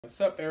What's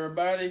up,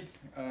 everybody?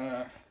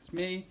 It's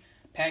me.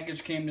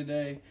 Package came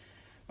today.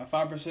 My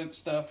 5%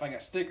 stuff. I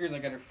got stickers. I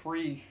got a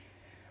free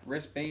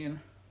wristband,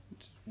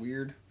 which is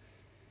weird. It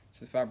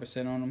says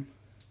 5% on them.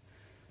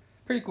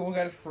 Pretty cool.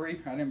 Got it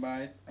free. I didn't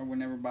buy it. I would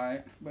never buy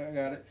it, but I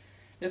got it.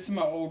 This is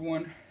my old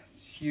one.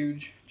 It's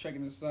huge.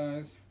 Checking the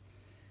size.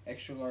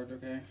 Extra large,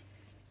 okay.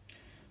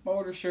 My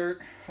older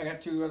shirt. I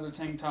got two other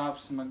tank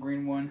tops and my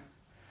green one.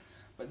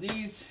 But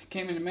these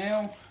came in the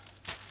mail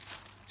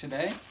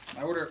today.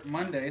 I ordered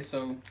Monday,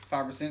 so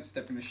 5%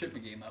 stepping the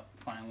shipping game up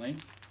finally.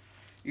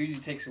 Usually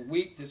takes a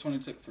week. This one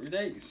took 3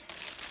 days.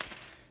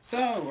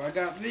 So I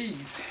got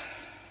these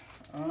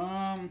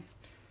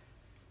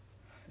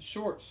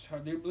shorts. I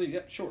do believe,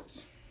 yep,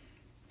 shorts.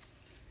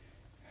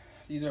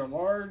 These are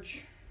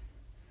large.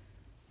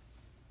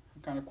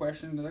 I'm kind of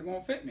questioning that they're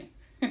gonna fit me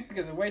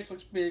because the waist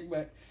looks big,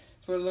 but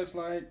that's what it looks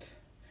like.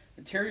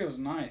 Material's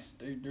nice.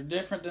 They're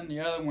different than the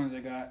other ones I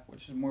got,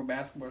 which is more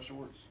basketball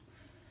shorts.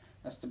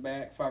 That's the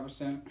back,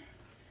 5%.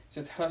 It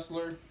says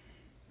Hustler.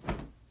 So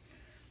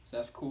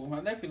that's cool.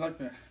 I definitely like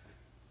the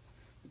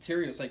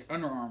material. It's like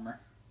Under Armour.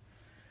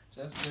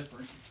 So that's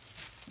different.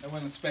 I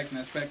wasn't expecting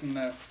that. Expecting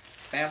the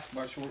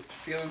basketball short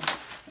feeling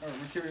or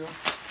material.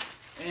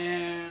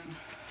 And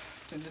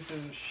so this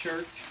is a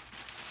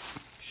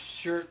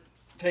shirt.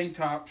 Tank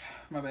top.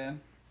 My bad.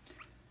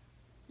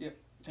 Yep,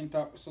 tank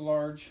top. It's a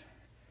large.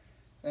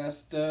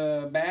 That's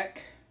the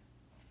back.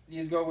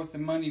 These go with the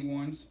money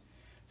ones.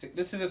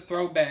 This is a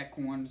throwback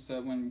one,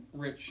 so when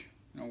Rich,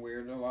 wear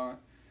it a lot.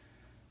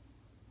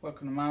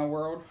 Welcome to my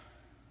world.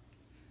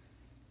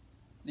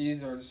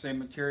 These are the same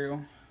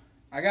material.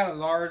 I got a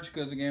large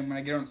because, again, when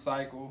I get on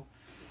cycle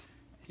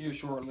here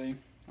shortly,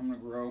 I'm going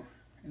to grow.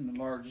 And the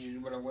large is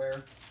what I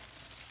wear.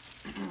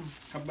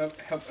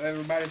 Hope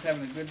everybody's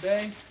having a good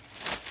day.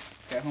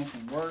 Got home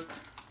from work.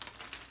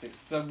 Take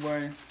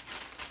Subway.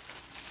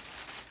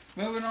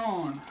 Moving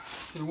on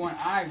to the one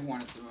I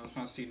wanted the most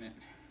when I seen it.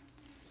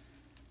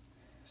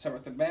 Start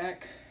with the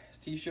back,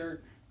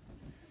 t-shirt.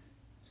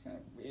 It's kind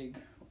of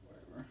big,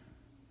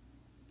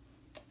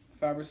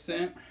 whatever.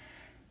 5%.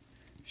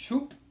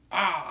 Shoop,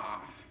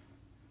 ah.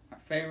 My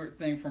favorite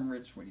thing from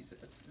Rich, what he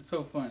says. It's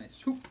so funny.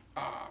 Shoop,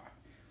 ah.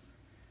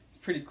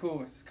 It's pretty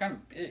cool. It's kind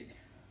of big.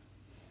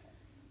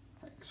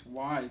 It's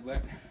wide,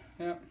 but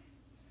yep.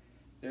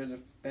 There's a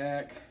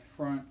back,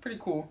 front. Pretty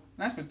cool.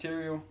 Nice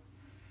material.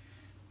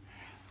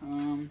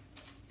 I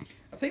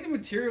think the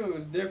material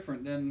is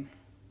different than,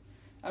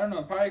 I don't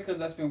know, probably because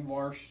that's been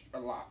washed a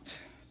lot.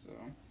 So,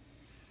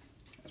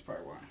 that's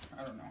probably why.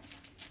 I don't know.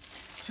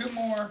 Two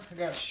more. I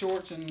got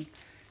shorts and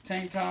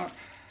tank top.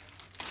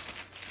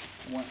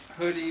 One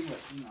hoodie, but,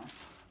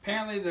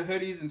 apparently the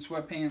hoodies and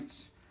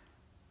sweatpants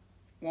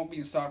won't be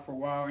in stock for a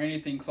while. Or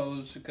anything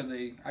closed because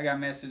I got a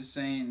message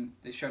saying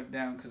they shut it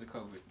down because of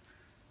COVID.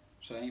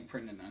 So, they ain't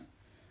printing none.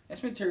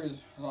 This material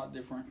is a lot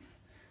different.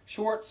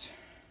 Shorts.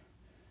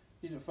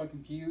 These are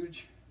fucking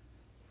huge.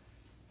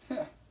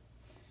 It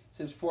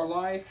says for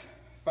life,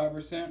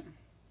 5%.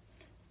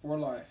 For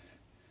life.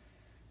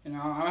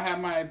 I have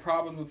my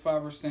problems with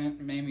 5%,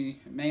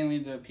 mainly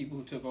the people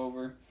who took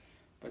over.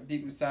 But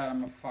deep inside,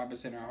 I'm a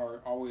 5%er at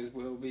heart. Always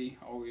will be.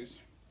 Always.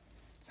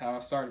 That's how I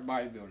started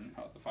bodybuilding.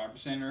 I was a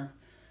 5%er.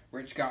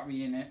 Rich got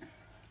me in it.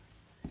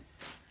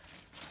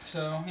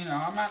 So,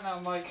 I might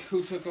not like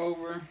who took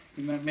over.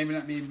 You might maybe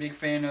not be a big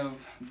fan of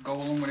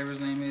Golem, whatever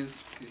his name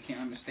is, because you can't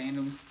understand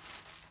him.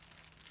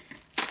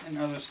 And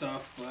other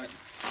stuff, but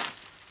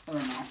I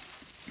don't know.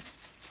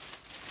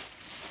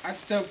 I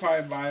still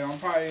probably buy them. I'll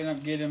probably end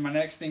up getting my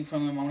next thing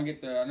from them. I'm gonna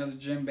get another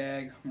gym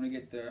bag. I'm gonna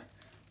get the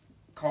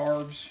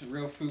carbs,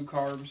 real food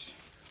carbs.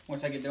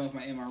 Once I get done with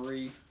my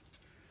MRE,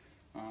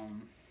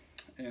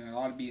 and a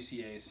lot of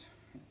BCAs.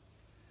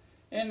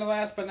 And the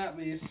last but not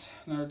least,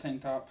 another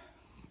tank top.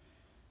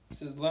 It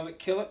says "Love It,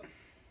 Kill It,"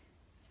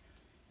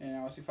 and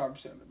I see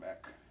 5% on the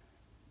back.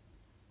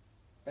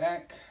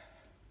 Back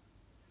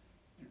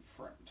and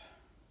front.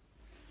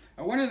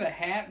 I wanted a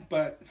hat,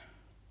 but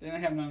they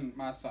didn't have none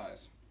my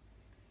size.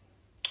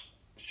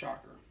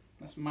 Shocker.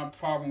 That's my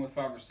problem with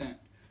 5% when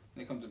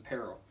it comes to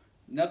apparel.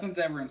 Nothing's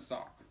ever in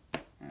stock,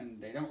 and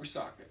they don't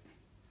restock it.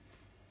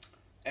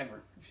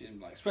 Ever. If you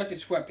didn't like, especially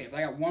sweatpants.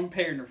 I got one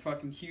pair and they're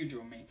fucking huge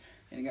on me,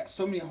 and they got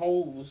so many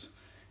holes,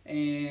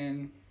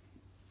 and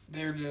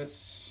they're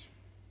just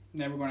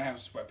never gonna have a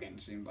sweatpants.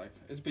 It seems like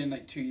it's been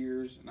like 2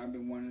 years, and I've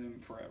been wanting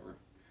them forever.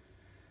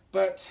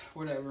 But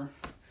whatever.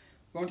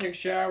 Gonna take a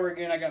shower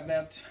again. I got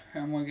that.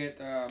 I'm gonna get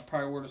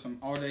probably order some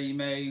all day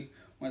May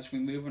once we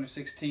move on the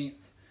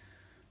 16th.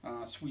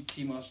 Sweet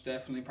tea, most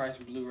definitely. Probably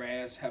some blue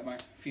raz. Have my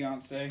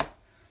fiance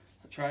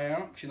try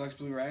out. She likes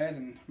blue raz,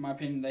 and in my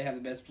opinion, they have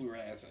the best blue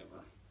raz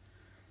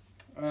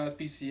ever.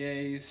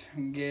 PCAs. I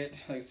can get,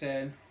 like I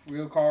said,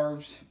 real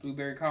carbs,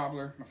 blueberry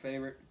cobbler, my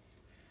favorite.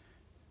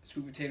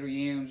 Sweet potato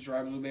yams,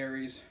 dry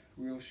blueberries,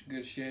 real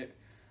good shit.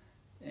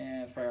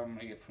 And that's probably all I'm going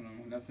to get from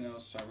them. Nothing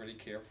else I really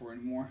care for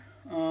anymore.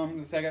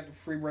 So I got the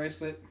free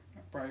bracelet. I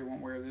probably won't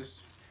wear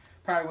this.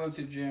 Probably will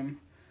to the gym.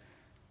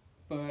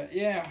 But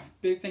yeah,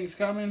 big things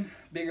coming.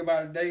 Big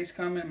About a Day's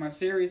coming in my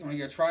series. I'm going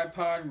to get a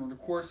tripod and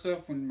record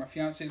stuff when my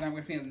fiance's not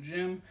with me at the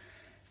gym.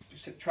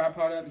 Just set the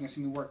tripod up. You're going to see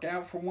me work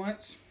out for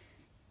once.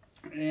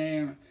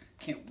 And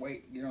can't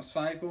wait. Get on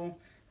cycle.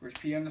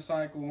 Rich P on the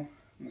cycle.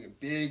 I'm going to get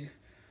big.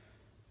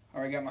 I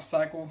already got my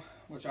cycle,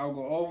 which I'll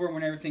go over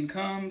when everything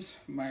comes.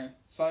 My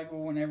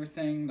cycle and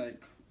everything,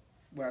 like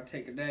what I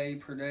take a day,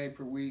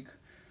 per week.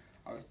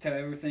 I'll tell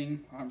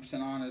everything,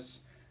 100% honest,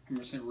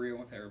 100% real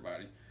with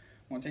everybody.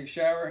 Want to take a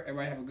shower?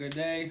 Everybody have a good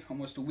day.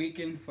 Almost a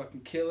weekend. Fucking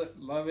kill it.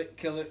 Love it.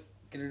 Kill it.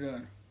 Get it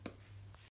done.